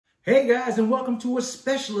Hey guys, and welcome to a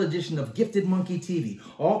special edition of Gifted Monkey TV,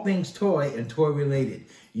 all things toy and toy related.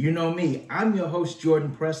 You know me, I'm your host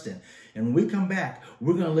Jordan Preston, and when we come back,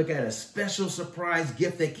 we're going to look at a special surprise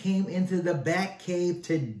gift that came into the Bat Cave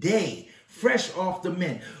today, fresh off the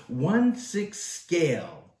mint, 1/6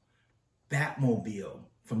 scale Batmobile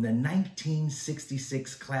from the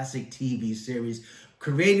 1966 classic TV series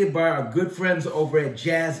created by our good friends over at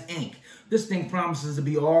Jazz Inc. This thing promises to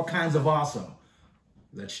be all kinds of awesome.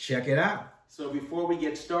 Let's check it out. So before we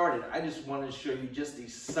get started, I just wanted to show you just the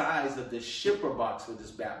size of the shipper box for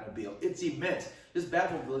this Batmobile. It's immense. This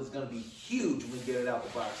Batmobile is going to be huge when we get it out the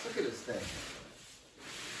box. Look at this thing.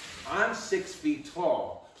 I'm 6 feet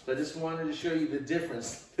tall, so I just wanted to show you the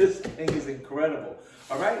difference. This thing is incredible.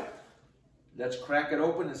 All right, let's crack it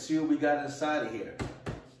open and see what we got inside of here.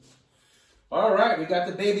 All right, we got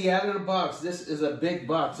the baby out of the box. This is a big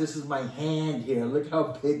box. This is my hand here. Look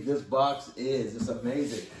how big this box is. It's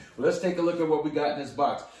amazing. Well, let's take a look at what we got in this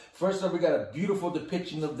box. First up, we got a beautiful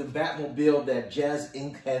depiction of the Batmobile that Jazz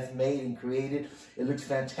Inc. has made and created. It looks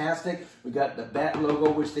fantastic. We got the Bat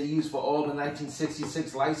logo, which they use for all the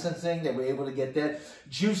 1966 licensing. They were able to get that.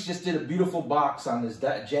 Juice just did a beautiful box on this.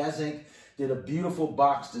 Jazz Inc. did a beautiful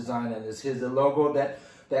box design on this. Here's the logo, that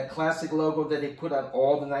classic logo that they put on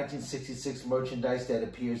all the 1966 merchandise that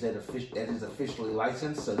appears that is officially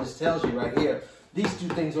licensed. So this tells you right here, these two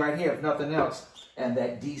things right here, if nothing else, and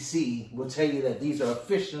that DC will tell you that these are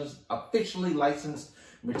officially licensed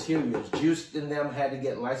materials. Juice and them had to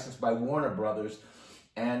get licensed by Warner Brothers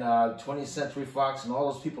and 20th Century Fox and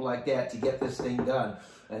all those people like that to get this thing done.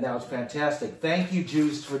 And that was fantastic. Thank you,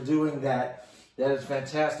 Juice, for doing that. That is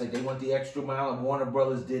fantastic. They went the extra mile, and Warner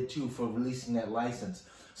Brothers did too for releasing that license.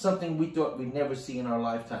 Something we thought we'd never see in our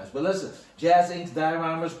lifetimes. But listen, Jazz Inc.'s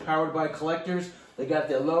dioramas powered by collectors. They got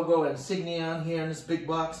their logo and insignia on here in this big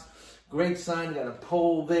box. Great sign. We got a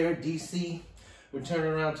pole there, DC. We're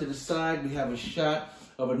turning around to the side. We have a shot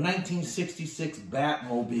of a 1966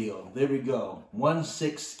 Batmobile. There we go.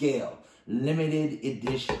 1/6 scale. Limited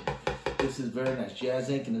edition. This is very nice. Jazz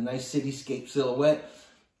Inc. in a nice cityscape silhouette.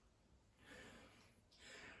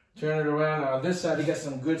 Turn it around. On this side, they got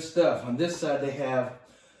some good stuff. On this side, they have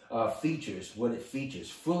features, what it features.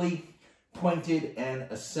 Fully pointed and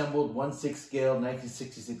assembled 1/6 scale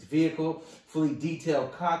 1966 vehicle. Fully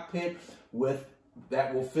detailed cockpit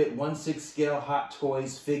that will fit 1/6 scale Hot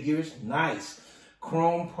Toys figures. Nice.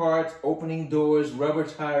 Chrome parts, opening doors, rubber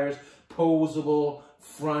tires, posable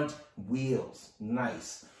front wheels.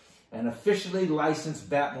 Nice. An officially licensed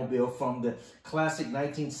Batmobile from the classic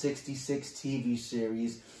 1966 TV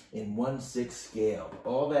series in 1/6 scale.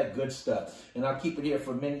 All that good stuff. And I'll keep it here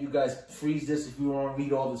for a minute. You guys freeze this if you want to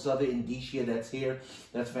read all this other indicia that's here.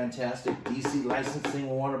 That's fantastic. DC licensing,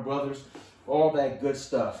 Warner Brothers, all that good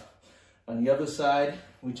stuff. On the other side,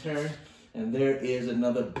 we turn, and there is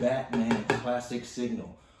another Batman classic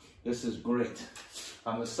signal. This is great.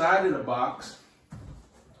 On the side of the box,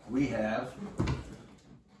 we have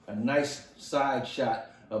a nice side shot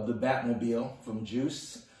of the Batmobile from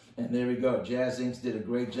Juice. And there we go. Jazz Inc. did a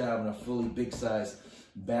great job on a fully big size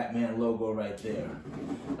Batman logo right there.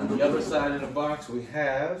 On the other side of the box, we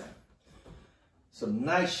have some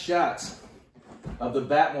nice shots of the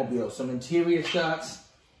Batmobile. Some interior shots,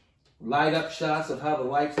 light up shots of how the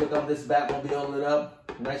lights look on this Batmobile lit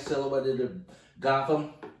up. Nice silhouette of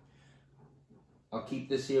Gotham. I'll keep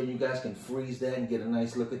this here and you guys can freeze that and get a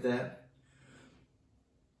nice look at that.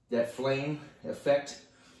 That flame effect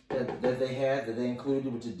that they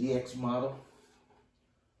included with the DX model.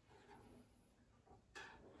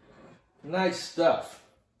 Nice stuff.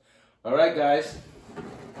 All right, guys.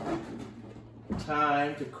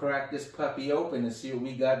 Time to crack this puppy open and see what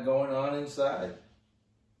we got going on inside.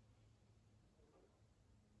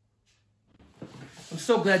 I'm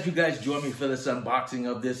so glad you guys joined me for this unboxing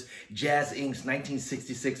of this Jazz Inc.'s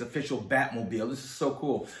 1966 official Batmobile. This is so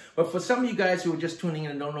cool. But for some of you guys who are just tuning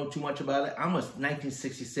in and don't know too much about it, I'm a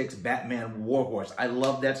 1966 Batman warhorse. I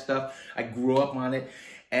love that stuff. I grew up on it.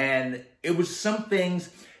 And it was some things,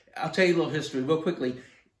 I'll tell you a little history real quickly.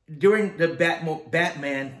 During the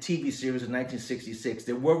Batman TV series in 1966,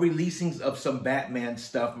 there were releasings of some Batman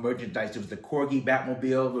stuff, merchandise. There was the Corgi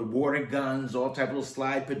Batmobile, the water guns, all type of little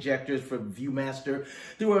slide projectors for Viewmaster.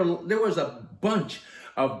 There was a bunch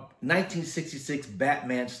of 1966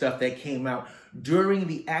 Batman stuff that came out during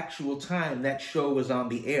the actual time that show was on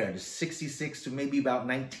the air, the 66 to maybe about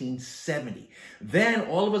 1970. Then,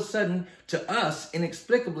 all of a sudden, to us,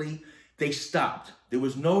 inexplicably, they stopped. There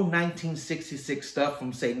was no 1966 stuff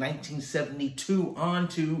from, say, 1972 on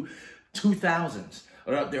to 2000s,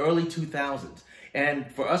 or the early 2000s. And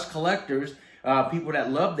for us collectors, people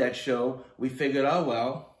that love that show, we figured, oh,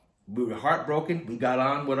 well, we were heartbroken. We got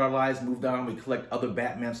on with our lives, moved on. We collect other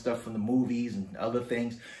Batman stuff from the movies and other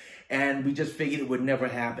things. And we just figured it would never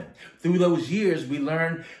happen. Through those years, we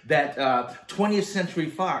learned that 20th Century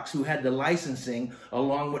Fox, who had the licensing,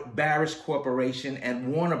 along with Barris Corporation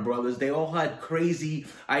and Warner Brothers, they all had crazy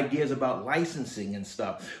ideas about licensing and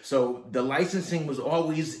stuff. So the licensing was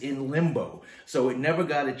always in limbo. So it never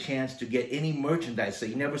got a chance to get any merchandise. So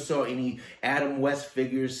you never saw any Adam West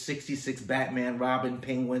figures, 66 Batman, Robin,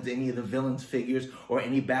 Penguins, any of the villains figures, or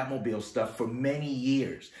any Batmobile stuff for many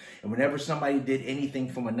years. And whenever somebody did anything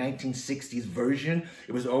from a 1960s version,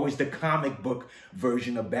 it was always the comic book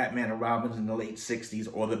version of Batman and Robin in the late 60s,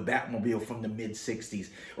 or the Batmobile from the mid 60s,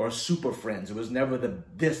 or Super Friends. It was never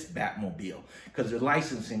this Batmobile, because the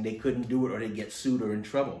licensing, they couldn't do it or they'd get sued or in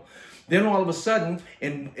trouble. Then all of a sudden,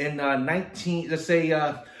 in late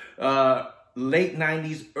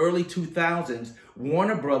 90s, early 2000s,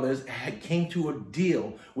 Warner Brothers came to a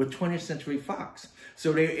deal with 20th Century Fox.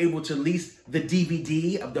 So they were able to lease the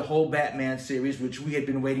DVD of the whole Batman series, which we had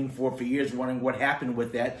been waiting for years, wondering what happened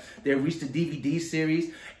with that. They released the DVD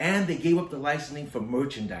series, and they gave up the licensing for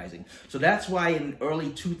merchandising. So that's why in early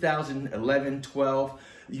 2011, 12,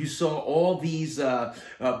 you saw all these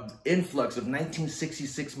influx of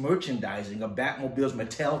 1966 merchandising of Batmobiles.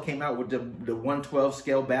 Mattel came out with the 112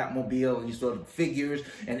 scale Batmobile, and you saw the figures,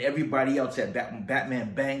 and everybody else had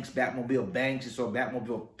Batman Banks, Batmobile Banks. You saw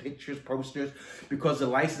Batmobile pictures, posters, because the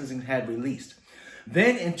licensing had released.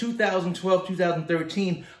 Then in 2012,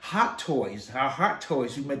 2013, Hot Toys,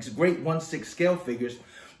 who makes great 1/6 scale figures,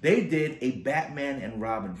 they did a Batman and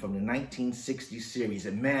Robin from the 1960s series,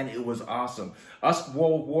 and man, it was awesome. Us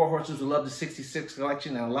war horses who love the 66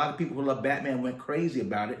 collection, and a lot of people who love Batman went crazy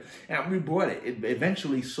about it, and we bought it. It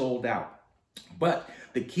eventually sold out. But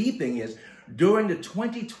the key thing is, during the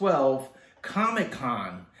 2012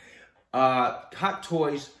 Comic-Con, Hot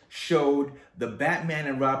Toys showed the Batman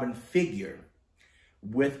and Robin figure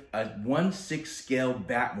with a 1/6 scale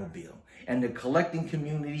Batmobile. And the collecting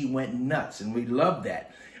community went nuts, and we loved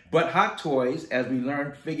that. But Hot Toys, as we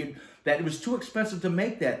learned, figured that it was too expensive to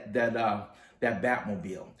make that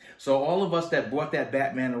Batmobile. So all of us that bought that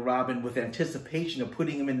Batman and Robin with anticipation of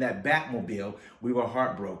putting him in that Batmobile, we were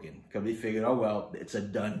heartbroken, because we figured, oh well, it's a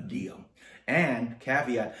done deal. And,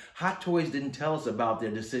 caveat, Hot Toys didn't tell us about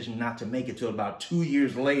their decision not to make it till about 2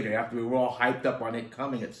 years later, after we were all hyped up on it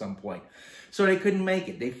coming at some point. So they couldn't make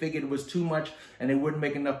it. They figured it was too much, and they wouldn't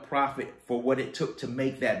make enough profit for what it took to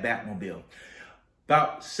make that Batmobile.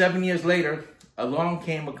 About 7 years later, along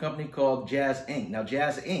came a company called Jazz Inc. Now,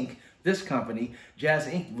 Jazz Inc., this company, Jazz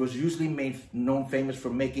Inc., was usually famous for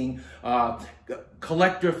making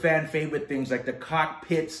collector fan favorite things like the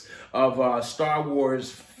cockpits of Star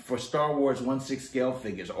Wars, for Star Wars 1/6 scale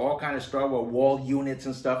figures, all kind of Star Wars wall units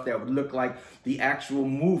and stuff that would look like the actual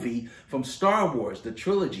movie from Star Wars, the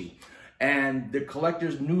trilogy. And the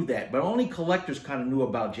collectors knew that, but only collectors kind of knew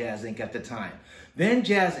about Jazz Inc. at the time. Then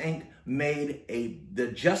Jazz Inc. made the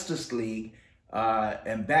Justice League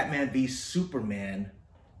and Batman v Superman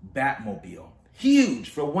Batmobile. Huge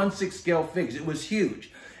for 1/6 scale figures. It was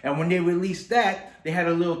huge. And when they released that, they had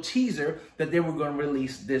a little teaser that they were going to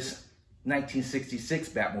release this 1966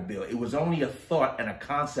 Batmobile. It was only a thought and a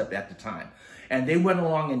concept at the time. And they went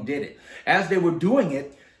along and did it. As they were doing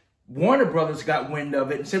it, Warner Brothers got wind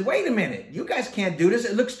of it and said, wait a minute, you guys can't do this.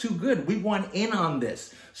 It looks too good. We want in on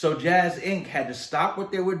this. So Jazz Inc. had to stop what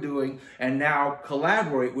they were doing and now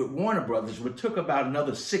collaborate with Warner Brothers, which took about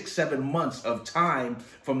another 6-7 months of time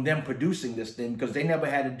from them producing this thing, because they never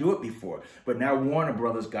had to do it before. But now Warner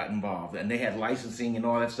Brothers got involved, and they had licensing and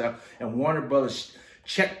all that stuff. And Warner Brothers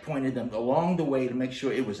checkpointed them along the way to make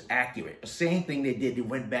sure it was accurate. The same thing they did, they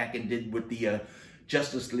went back and did with the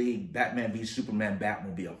Justice League Batman v Superman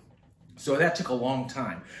Batmobile. So that took a long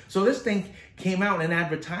time. So this thing came out in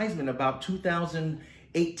advertisement about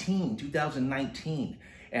 2018, 2019.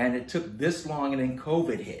 And it took this long, and then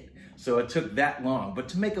COVID hit. So it took that long. But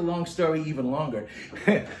to make a long story even longer,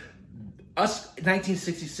 us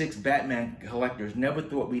 1966 Batman collectors never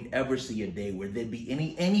thought we'd ever see a day where there'd be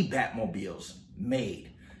any Batmobiles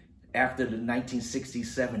made after the 1960s,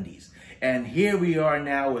 70s. And here we are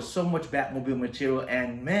now with so much Batmobile material,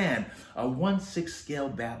 and man, a 1/6 scale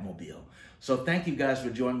Batmobile. So thank you guys for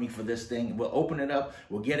joining me for this thing. We'll open it up,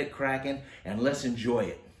 we'll get it cracking, and let's enjoy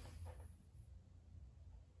it.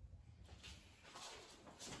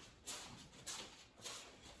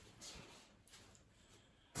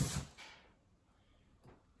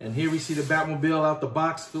 And here we see the Batmobile out the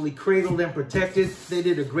box, fully cradled and protected. They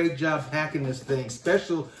did a great job packing this thing.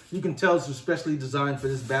 Special, you can tell it's specially designed for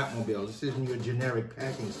this Batmobile. This isn't your generic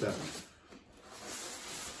packing stuff.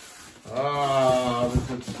 Oh, this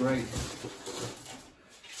looks great.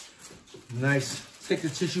 Nice. Take the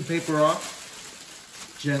tissue paper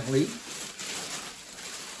off gently.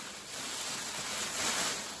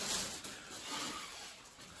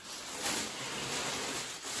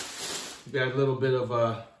 Got a little bit of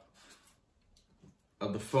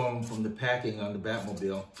the foam from the packing on the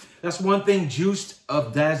Batmobile. That's one thing Juiced,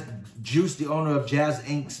 the owner of Jazz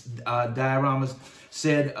Inc.'s dioramas,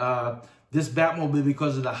 said this Batmobile,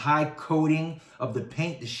 because of the high coating of the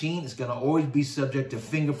paint, the sheen, is going to always be subject to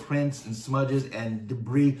fingerprints and smudges and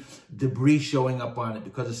debris showing up on it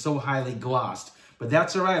because it's so highly glossed. But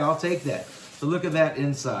that's all right. I'll take that. So look at that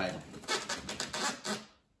inside.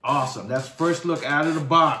 Awesome. That's first look out of the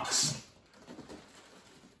box.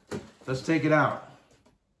 Let's take it out.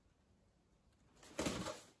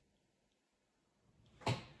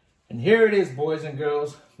 And here it is, boys and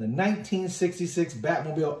girls, the 1966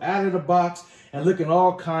 Batmobile out of the box and looking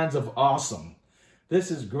all kinds of awesome. This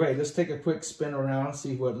is great. Let's take a quick spin around,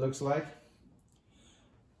 see what it looks like.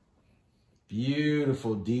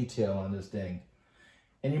 Beautiful detail on this thing.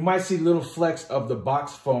 And you might see little flecks of the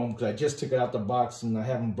box foam because I just took it out the box and I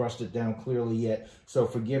haven't brushed it down clearly yet, so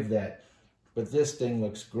forgive that. But this thing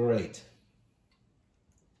looks great.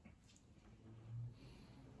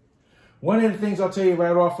 One of the things I'll tell you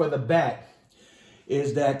right off of the bat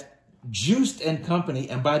is that Juiced and Company,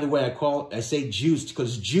 and by the way, I say Juiced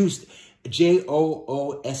because Juiced,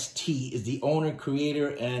 J-O-O-S-T, is the owner, creator,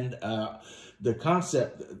 and the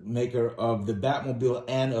concept maker of the Batmobile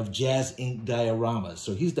and of Jazz Inc. dioramas.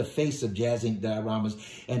 So he's the face of Jazz Inc. dioramas.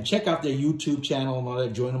 And check out their YouTube channel and all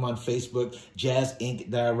that. Join them on Facebook, Jazz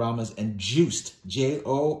Inc. dioramas. And Juiced,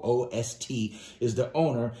 J-O-O-S-T, is the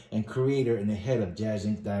owner and creator and the head of Jazz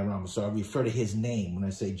Inc. dioramas. So I refer to his name when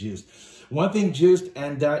I say Juiced. One thing Juiced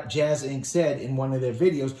and Jazz Inc. said in one of their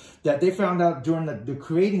videos, that they found out during the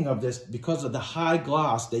creating of this, because of the high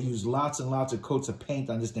gloss, they used lots and lots of coats of paint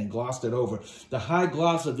on this thing, glossed it over. The high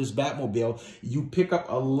gloss of this Batmobile, you pick up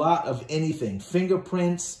a lot of anything,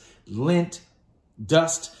 fingerprints, lint,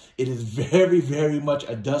 dust. It is very, very much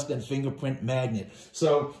a dust and fingerprint magnet.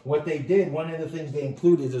 So what they did, one of the things they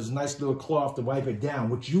included is a nice little cloth to wipe it down,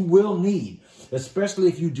 which you will need, especially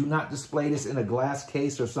if you do not display this in a glass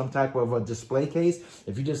case or some type of a display case.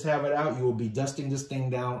 If you just have it out, you will be dusting this thing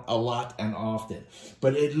down a lot and often.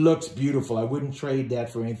 But it looks beautiful. I wouldn't trade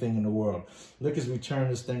that for anything in the world. Look as we turn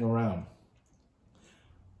this thing around.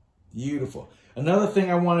 Beautiful. Another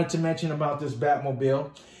thing I wanted to mention about this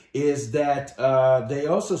Batmobile is that they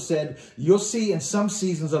also said, you'll see in some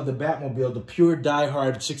seasons of the Batmobile, the pure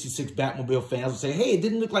diehard 66 Batmobile fans will say, hey, it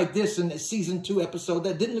didn't look like this in the season 2 episode.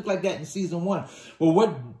 That didn't look like that in season 1. Well,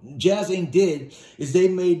 what Jazz Inc. did is they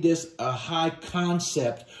made this a high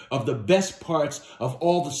concept of the best parts of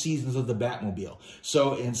all the seasons of the Batmobile.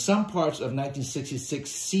 So in some parts of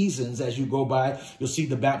 1966 seasons, as you go by, you'll see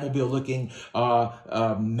the Batmobile looking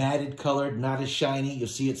matted colored, not as shiny. You'll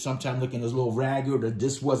see it sometimes looking a little ragged, or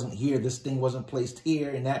this wasn't here, this thing wasn't placed here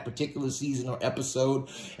in that particular season or episode.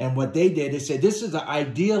 And what they did, they said, this is an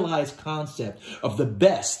idealized concept of the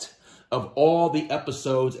best of all the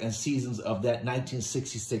episodes and seasons of that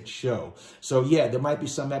 1966 show. So yeah, there might be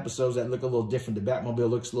some episodes that look a little different. The Batmobile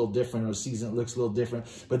looks a little different, or a season looks a little different.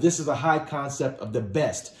 But this is a high concept of the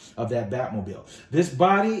best of that Batmobile. This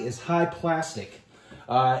body is high plastic.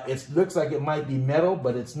 It looks like it might be metal,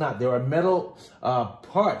 but it's not. There are metal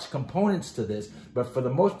parts, components to this, but for the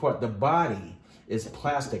most part, the body is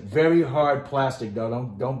plastic. Very hard plastic,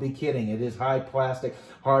 though. Don't be kidding. It is high plastic,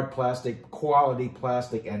 hard plastic, quality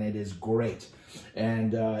plastic, and it is great.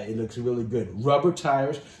 And it looks really good. Rubber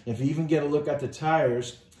tires. If you even get a look at the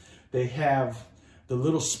tires, they have the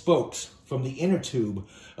little spokes from the inner tube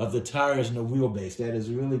of the tires and the wheelbase. That is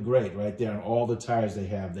really great right there. On all the tires, they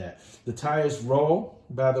have that. The tires roll,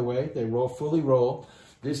 by the way. They roll, fully roll.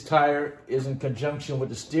 This tire is in conjunction with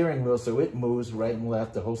the steering wheel, so it moves right and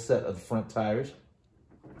left, the whole set of the front tires.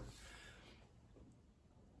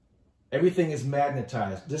 Everything is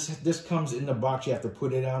magnetized. This comes in the box. You have to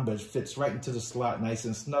put it on, but it fits right into the slot nice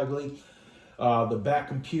and snugly. The back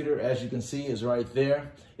computer, as you can see, is right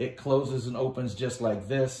there. It closes and opens just like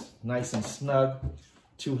this. Nice and snug.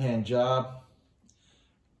 Two-hand job.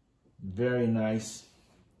 Very nice.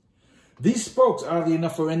 These spokes, oddly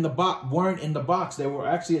enough, weren't in the box. They were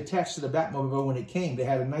actually attached to the Batmobile when it came. They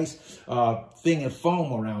had a nice thing of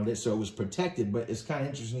foam around it, so it was protected, but it's kind of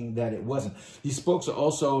interesting that it wasn't. These spokes are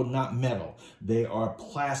also not metal. They are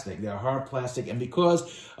plastic. They're hard plastic, and because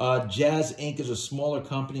Jazz Inc. is a smaller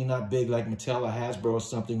company, not big like Mattel or Hasbro or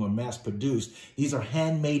something, or mass-produced, these are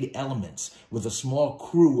handmade elements with a small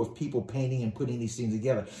crew of people painting and putting these things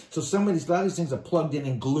together. So a lot of these things are plugged in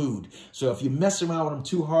and glued. So if you mess around with them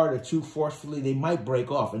too hard or too forcefully, they might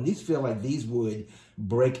break off. And these feel like these would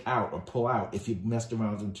break out or pull out if you messed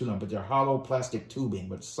around with them too long. But they're hollow plastic tubing,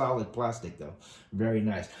 but solid plastic though. Very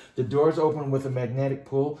nice. The doors open with a magnetic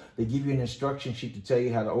pull. They give you an instruction sheet to tell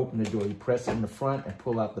you how to open the door. You press it in the front and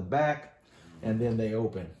pull out the back, and then they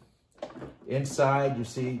open. Inside, you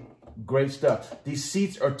see great stuff. These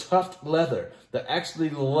seats are tufted leather. They're actually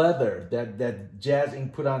leather that Jazz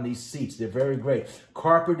Inc. put on these seats. They're very great.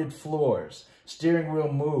 Carpeted floors. Steering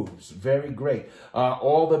wheel moves. Very great.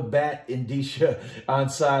 All the bat indicia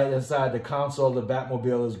inside the console of the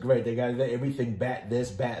Batmobile is great. They got everything bat this,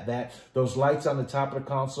 bat that. Those lights on the top of the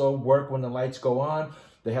console work when the lights go on.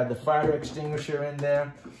 They have the fire extinguisher in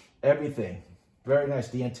there. Everything. Very nice.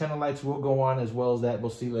 The antenna lights will go on as well as that.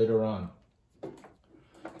 We'll see later on.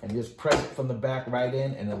 And just press it from the back right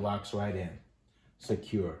in, and it locks right in.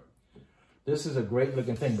 Secure. This is a great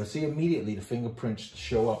looking thing, but see, immediately the fingerprints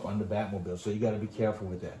show up on the Batmobile, so you got to be careful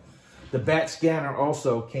with that. The Bat scanner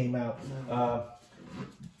also came out.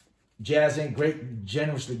 Jazz Inc.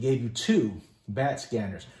 generously gave you 2 Bat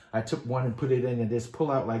scanners. I took one and put it in, and just pull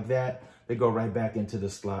out like that. They go right back into the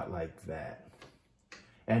slot like that.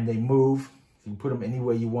 And they move. You can put them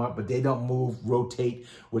anywhere you want, but they don't move, rotate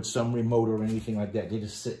with some remote or anything like that. They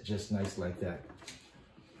just sit just nice like that.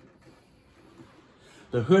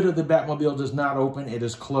 The hood of the Batmobile does not open. It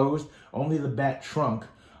is closed. Only the Bat trunk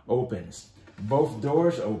opens. Both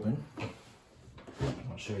doors open.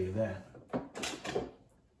 I'll show you that.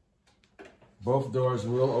 Both doors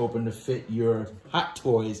will open to fit your Hot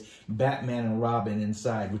Toys Batman and Robin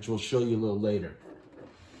inside, which we'll show you a little later.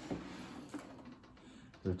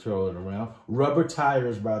 To throw it around. Rubber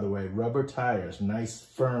tires, by the way. Rubber tires. Nice,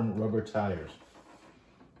 firm rubber tires.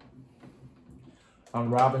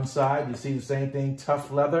 On Robin's side, you see the same thing.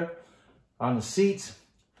 Tough leather on the seats.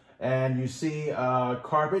 And you see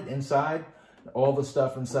carpet inside. All the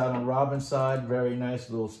stuff inside on Robin's side. Very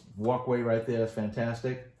nice little walkway right there. That's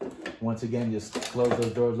fantastic. Once again, just close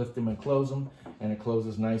those doors, lift them and close them. And it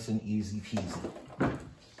closes nice and easy peasy.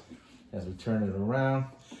 As we turn it around.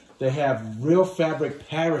 They have real fabric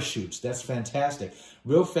parachutes. That's fantastic.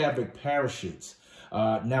 Real fabric parachutes.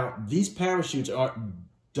 Now, these parachutes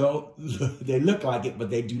they look like it,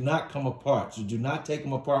 but they do not come apart. So do not take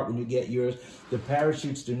them apart when you get yours. The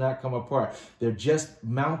parachutes do not come apart. They're just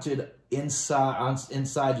mounted inside.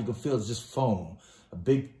 Inside, you can feel it's just foam. A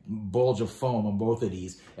big bulge of foam on both of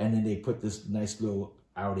these. And then they put this nice little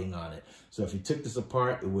outing on it. So if you took this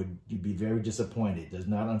apart, you'd be very disappointed. It does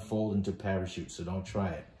not unfold into parachutes, so don't try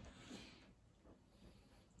it.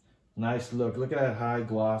 Nice look. Look at that high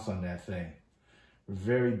gloss on that thing.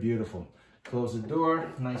 Very beautiful. Close the door.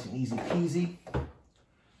 Nice and easy peasy.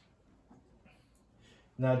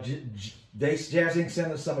 Now, Jazz Inc.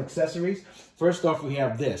 sent us some accessories. First off, we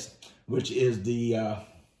have this, which is the,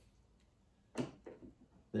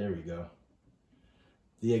 there we go.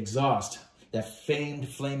 The exhaust. That famed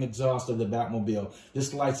flame exhaust of the Batmobile.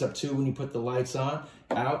 This lights up too when you put the lights on.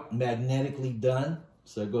 Out, magnetically done.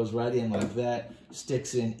 So it goes right in like that,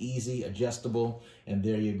 sticks in easy, adjustable, and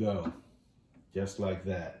there you go. Just like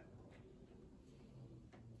that.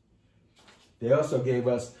 They also gave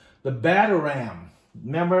us the Bataram.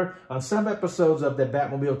 Remember, on some episodes of the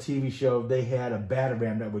Batmobile TV show, they had a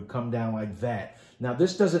Bataram that would come down like that. Now,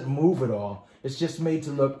 this doesn't move at all. It's just made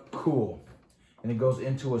to look cool. And it goes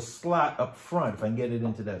into a slot up front. If I can get it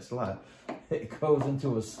into that slot. It goes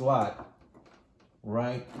into a slot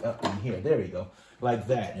right up in here. There you go. Like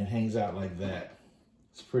that, and hangs out like that.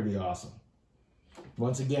 It's pretty awesome.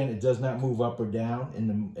 Once again, it does not move up or down.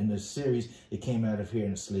 In the series, it came out of here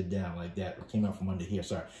and it slid down like that. It came out from under here,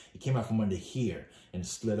 sorry. It came out from under here and it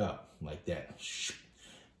slid up like that.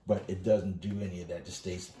 But it doesn't do any of that, just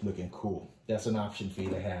stays looking cool. That's an option for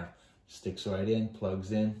you to have. Sticks right in,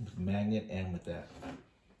 plugs in, magnet, and with that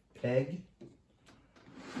peg.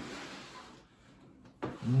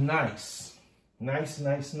 Nice. Nice,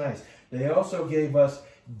 nice, nice. They also gave us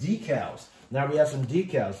decals. Now we have some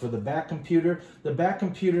decals for the back computer. The back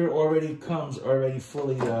computer already comes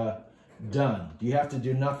fully done. You have to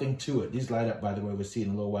do nothing to it. These light up, by the way, we'll see in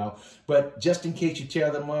a little while. But just in case you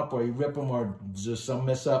tear them up or you rip them or just some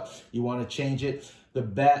mess up, you want to change it, The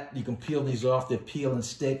bat, you can peel these off. They're peel and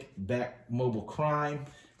stick. Batmobile Crime.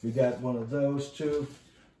 We got one of those too.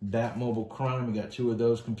 Batmobile Crime. We got 2 of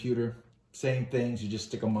those computer. Same things. You just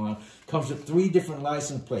stick them on. Comes with 3 different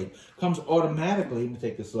license plates. Comes automatically. Let me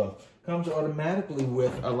take this off. Comes automatically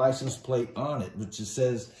with a license plate on it, which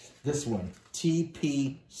says this one,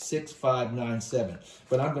 TP6597.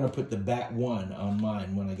 But I'm going to put the Bat1 on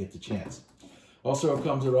mine when I get the chance. Also, it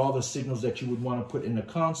comes with all the signals that you would want to put in the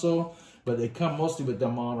console, but they come mostly with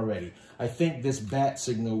them on already. I think this bat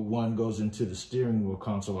signal one goes into the steering wheel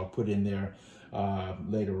console. I'll put in there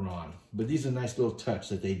later on. But these are nice little touch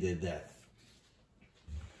that they did that.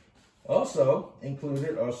 Also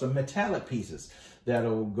included are some metallic pieces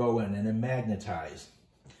that'll go in and then magnetize.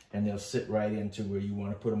 And they'll sit right into where you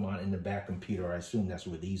want to put them on in the back computer. I assume that's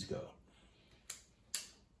where these go.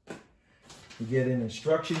 You get an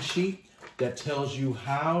instruction sheet that tells you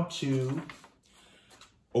how to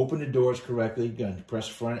open the doors correctly. You're going to press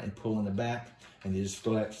front and pull in the back. And you just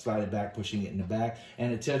slide it back, pushing it in the back.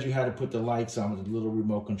 And it tells you how to put the lights on with a little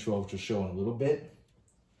remote control, which will show in a little bit.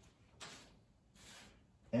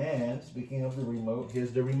 And speaking of the remote,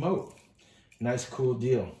 here's the remote. Nice, cool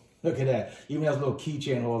deal. Look at that. Even has a little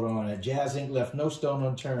keychain holder on it. Jazz Inc. left no stone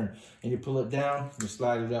unturned. And you pull it down, you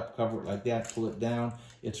slide it up, cover it like that, pull it down.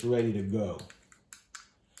 It's ready to go.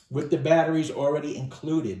 With the batteries already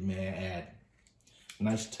included, may I add.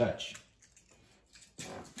 Nice touch.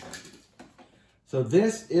 So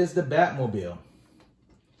this is the Batmobile.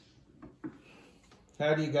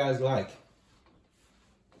 How do you guys like?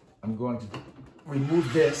 I'm going to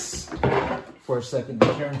remove this for a second,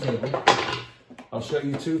 the turntable. I'll show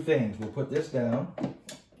you 2 things. We'll put this down.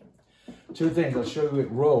 2 things. I'll show you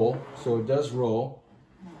it roll. So it does roll.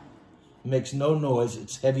 It makes no noise.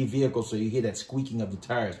 It's a heavy vehicle, so you hear that squeaking of the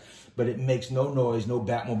tires. But it makes no noise, no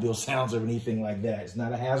Batmobile sounds or anything like that. It's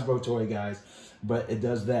not a Hasbro toy, guys, but it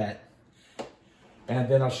does that. And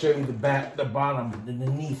then I'll show you the bottom,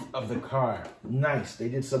 underneath of the car. Nice. They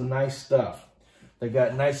did some nice stuff. They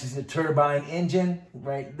got nice turbine engine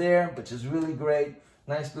right there, which is really great.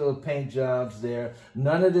 Nice little paint jobs there.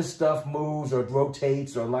 None of this stuff moves or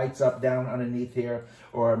rotates or lights up, down underneath here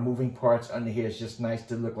or moving parts under here. It's just nice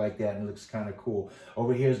to look like that and it looks kind of cool.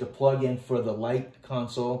 Over here is the plug-in for the light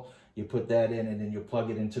console. You put that in and then you plug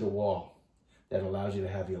it into the wall. That allows you to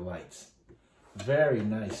have your lights. Very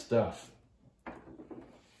nice stuff.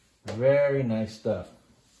 Very nice stuff.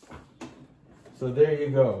 So there you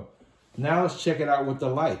go. Now let's check it out with the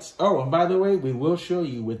lights. Oh, and by the way, we will show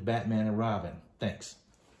you with Batman and Robin. Thanks.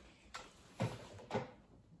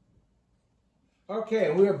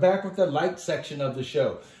 Okay, we're back with the light section of the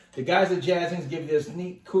show. The guys at Jazz Inc. give you this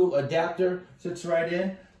neat, cool adapter. Sits right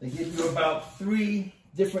in. They give you about 3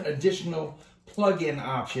 different additional plug-in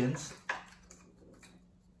options.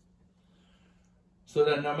 So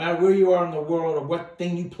that no matter where you are in the world or what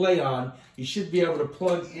thing you play on, you should be able to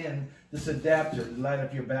plug in this adapter to light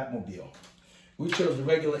up your Batmobile. We chose the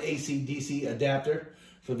regular AC/DC adapter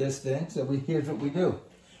for this thing, so here's what we do.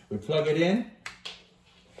 We plug it in.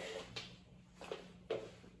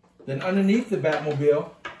 Then underneath the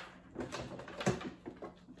Batmobile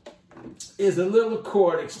is a little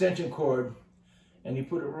cord, extension cord, and you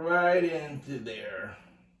put it right into there,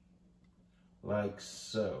 like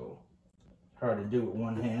so. Hard to do with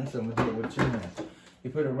one hand, so I'm gonna do it with 2 hands.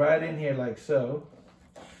 You put it right in here like so.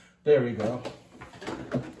 There we go.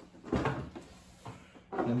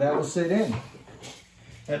 And that will sit in.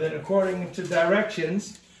 And then according to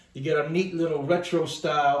directions, you get a neat little retro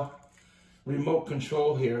style remote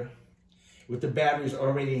control here with the batteries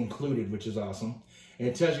already included, which is awesome. And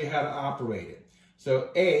it tells you how to operate it.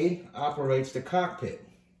 So A operates the cockpit.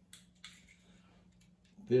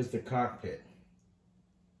 There's the cockpit.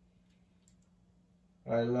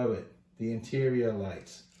 I love it. The interior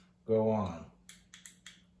lights go on.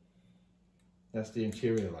 That's the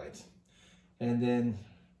interior lights. And then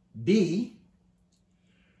B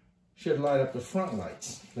should light up the front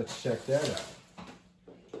lights. Let's check that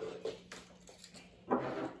out.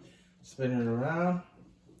 Spin it around.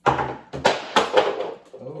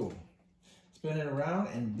 Oh. Spin it around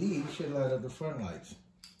and B should light up the front lights.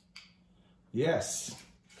 Yes.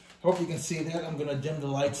 Hope you can see that. I'm going to dim the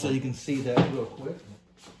lights so you can see that real quick.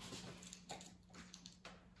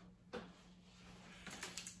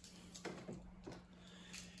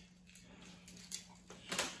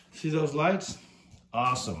 See those lights?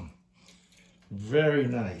 Awesome. Very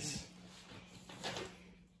nice.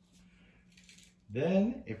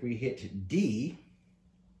 Then if we hit D,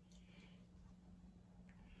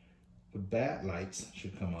 the bat lights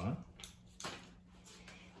should come on.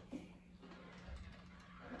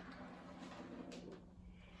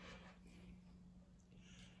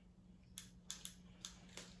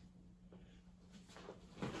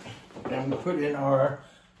 and we put in our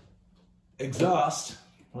exhaust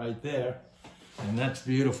right there. And that's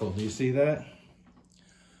beautiful. Do you see that?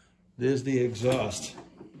 There's the exhaust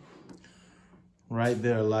right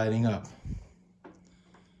there lighting up.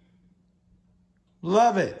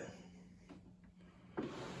 Love it.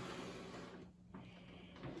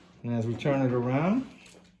 And as we turn it around,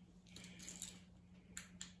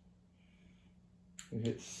 we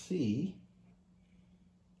hit C.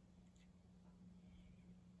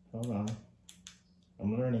 Hold on.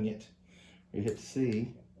 I'm learning it. We hit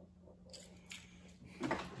C.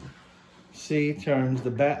 C turns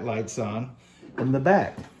the bat lights on in the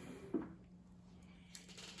back.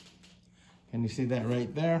 Can you see that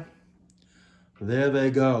right there? There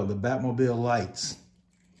they go, the Batmobile lights.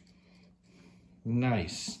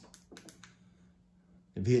 Nice.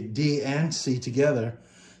 If you hit D and C together,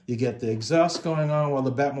 you get the exhaust going on while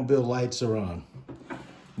the Batmobile lights are on.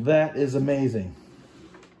 That is amazing.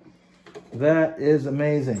 That is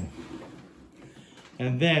amazing.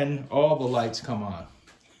 And then all the lights come on,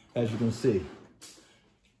 as you can see.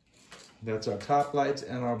 That's our top lights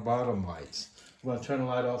and our bottom lights. I'm going to turn the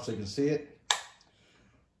light off so you can see it.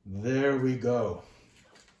 There we go.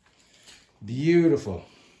 Beautiful.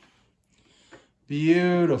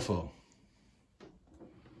 Beautiful.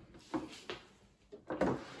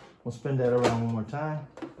 We'll spin that around one more time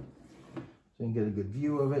so you can get a good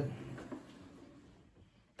view of it.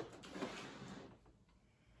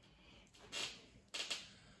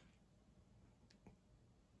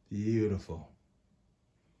 Beautiful.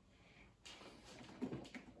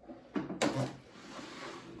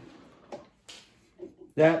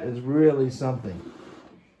 That is really something.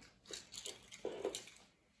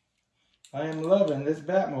 I am loving this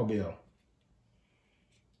Batmobile.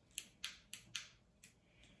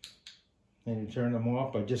 And you turn them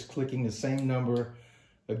off by just clicking the same number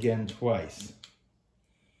again twice.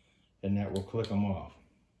 And that will click them off.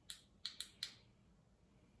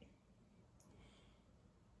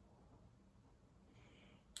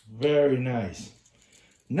 Very nice.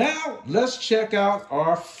 Now, let's check out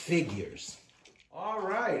our figures. All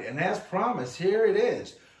right, and as promised, here it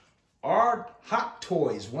is. Our Hot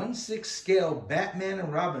Toys 1/6 scale Batman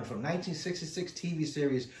and Robin from 1966 TV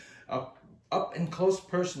series, up and close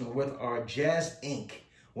personal with our Jazz Inc.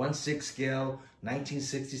 1/6 scale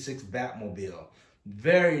 1966 Batmobile.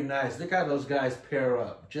 Very nice. Look how those guys pair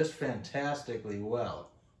up. Just fantastically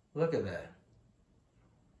well. Look at that.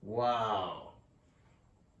 Wow.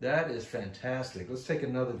 That is fantastic. Let's take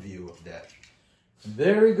another view of that.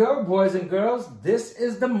 There we go, boys and girls. This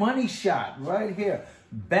is the money shot right here.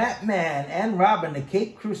 Batman and Robin, the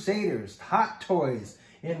Cape Crusaders, Hot Toys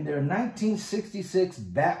in their 1966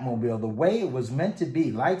 Batmobile, the way it was meant to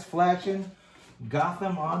be. Lights flashing,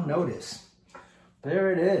 Gotham on notice.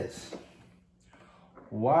 There it is.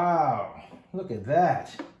 Wow, look at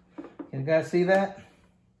that. Can you guys see that?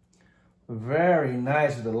 Very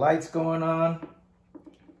nice with the lights going on.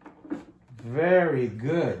 Very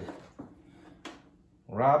good.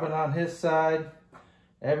 Robin on his side.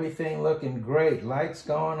 Everything looking great. Lights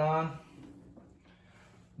going on.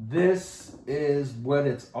 This is what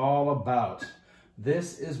it's all about.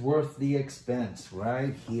 This is worth the expense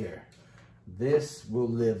right here. This will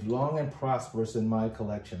live long and prosperous in my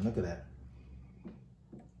collection. Look at that.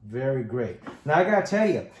 Very great. Now I gotta tell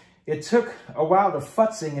you, it took a while of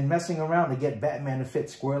futzing and messing around to get Batman to fit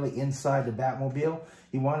squarely inside the Batmobile.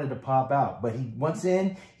 He wanted to pop out, but once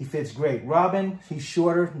in, he fits great. Robin, he's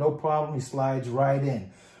shorter, no problem. He slides right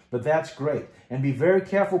in. But that's great. And be very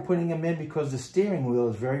careful putting him in because the steering wheel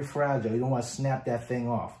is very fragile. You don't want to snap that thing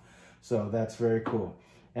off. So that's very cool.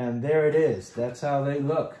 And there it is. That's how they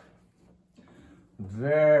look.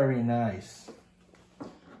 Very nice.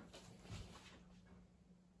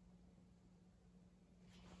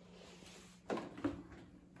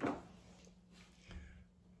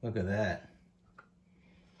 Look at that.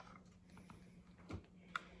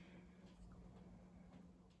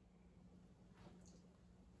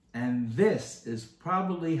 And this is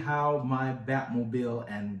probably how my Batmobile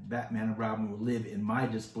and Batman and Robin will live in my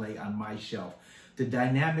display on my shelf. The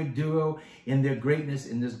dynamic duo in their greatness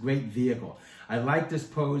in this great vehicle. I like this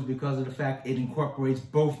pose because of the fact it incorporates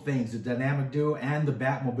both things, the dynamic duo and the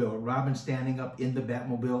Batmobile. Robin standing up in the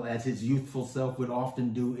Batmobile as his youthful self would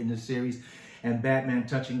often do in the series, and Batman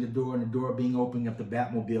touching the door and the door being opening up the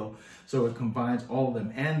Batmobile. So it combines all of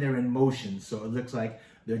them, and they're in motion, so it looks like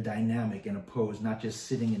they're dynamic in a pose, not just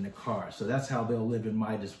sitting in the car. So that's how they'll live in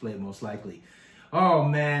my display most likely. Oh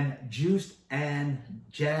man, Juiced and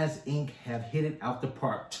Jazz Inc. have hit it out the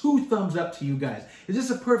park. 2 thumbs up to you guys. Is this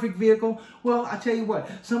a perfect vehicle? Well, I tell you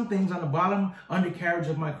what, some things on the bottom undercarriage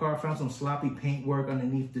of my car, found some sloppy paint work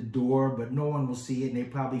underneath the door, but no one will see it, and they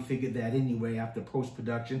probably figured that anyway after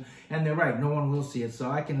post-production. And they're right, no one will see it,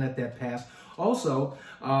 so I can let that pass. Also,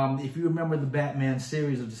 if you remember the Batman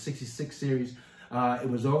series of the 66 series, it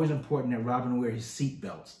was always important that Robin wear his seat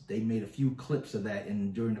belts. They made a few clips of that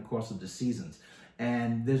during the course of the seasons.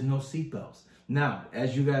 And there's no seat belts. Now,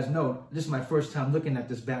 as you guys know, this is my first time looking at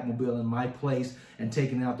this Batmobile in my place and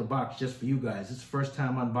taking it out the box just for you guys. It's the first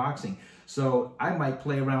time unboxing. So I might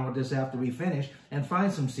play around with this after we finish and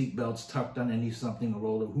find some seat belts tucked underneath something or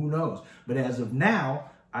roller, who knows. But as of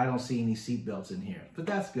now, I don't see any seat belts in here, but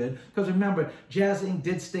that's good. Because remember, Jazz Inc.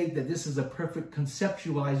 did state that this is a perfect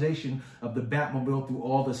conceptualization of the Batmobile through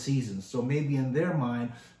all the seasons. So maybe in their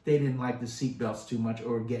mind, they didn't like the seat belts too much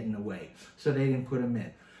or get in the way. So they didn't put them in.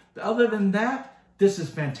 But other than that, this is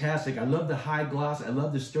fantastic. I love the high gloss. I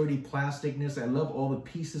love the sturdy plasticness. I love all the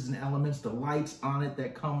pieces and elements. The lights on it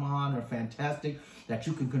that come on are fantastic. That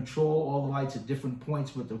you can control all the lights at different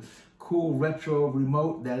points with the cool retro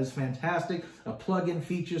remote. That is fantastic. A plug-in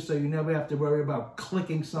feature so you never have to worry about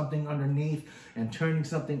clicking something underneath and turning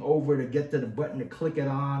something over to get to the button to click it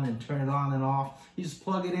on and turn it on and off. You just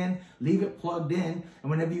plug it in, leave it plugged in,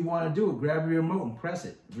 and whenever you want to do it, grab your remote and press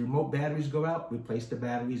it. If remote batteries go out, replace the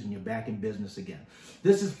batteries and you're back in business again.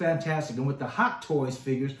 This is fantastic. And with the Hot Toys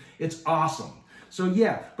figures, it's awesome. So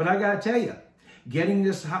yeah, but I gotta tell you, getting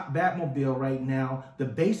this hot Batmobile right now, the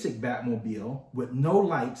basic Batmobile with no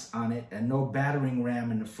lights on it and no battering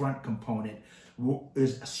ram in the front component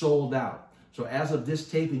is sold out. So as of this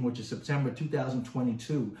taping, which is September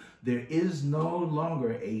 2022, there is no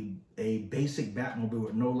longer a basic Batmobile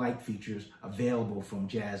with no light features available from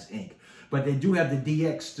Jazz Inc. But they do have the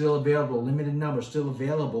DX still available, limited number still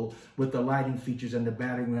available with the lighting features and the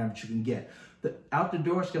battering ram that you can get. Out the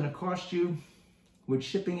door, it's going to cost you, with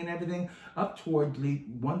shipping and everything, up toward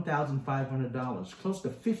 $1,500, close to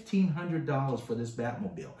 $1,500 for this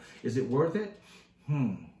Batmobile. Is it worth it?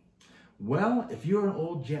 Well, if you're an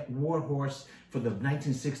old jet warhorse for the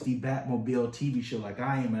 1960 Batmobile TV show like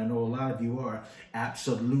I am, and I know a lot of you are,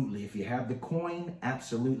 absolutely. If you have the coin,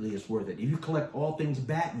 absolutely it's worth it. If you collect all things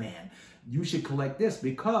Batman, you should collect this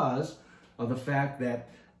because of the fact that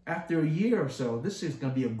after a year or so, this is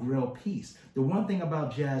going to be a grill piece. The one thing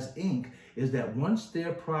about Jazz Inc. is that once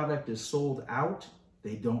their product is sold out,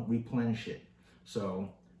 they don't replenish it. So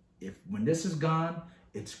when this is gone,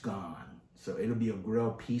 it's gone. So it'll be a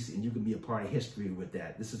grill piece and you can be a part of history with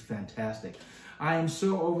that. This is fantastic. I am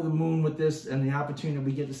so over the moon with this and the opportunity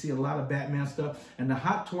we get to see a lot of Batman stuff. And the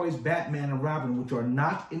Hot Toys Batman and Robin, which are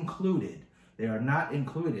not included, they are not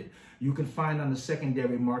included, you can find on the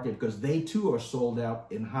secondary market because they too are sold out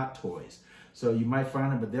in Hot Toys. So you might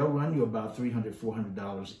find them, but they'll run you about $300,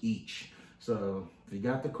 $400 each. So if you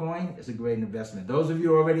got the coin, it's a great investment. Those of you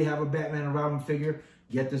who already have a Batman and Robin figure,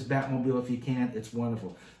 get this Batmobile if you can. It's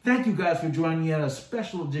wonderful. Thank you guys for joining me on a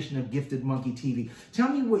special edition of Gifted Monkey TV. Tell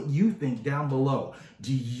me what you think down below.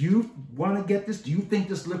 Do you want to get this? Do you think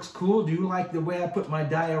this looks cool? Do you like the way I put my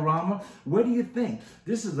diorama? What do you think?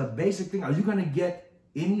 This is a basic thing. Are you going to get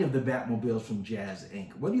any of the Batmobiles from Jazz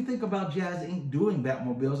Inc.? What do you think about Jazz Inc. doing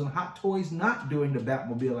Batmobiles and Hot Toys not doing the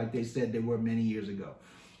Batmobile like they said they were many years ago?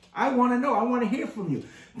 I want to know. I want to hear from you.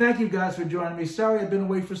 Thank you guys for joining me. Sorry I've been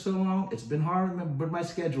away for so long. It's been hard with my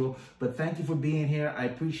schedule, but thank you for being here. I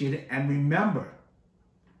appreciate it. And remember,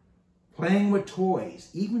 playing with toys,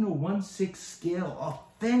 even a 1/6 scale,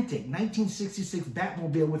 authentic 1966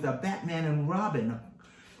 Batmobile with a Batman and Robin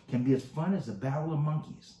can be as fun as a barrel of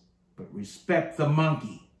monkeys. But respect the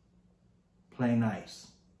monkey. Play nice.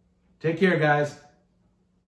 Take care, guys.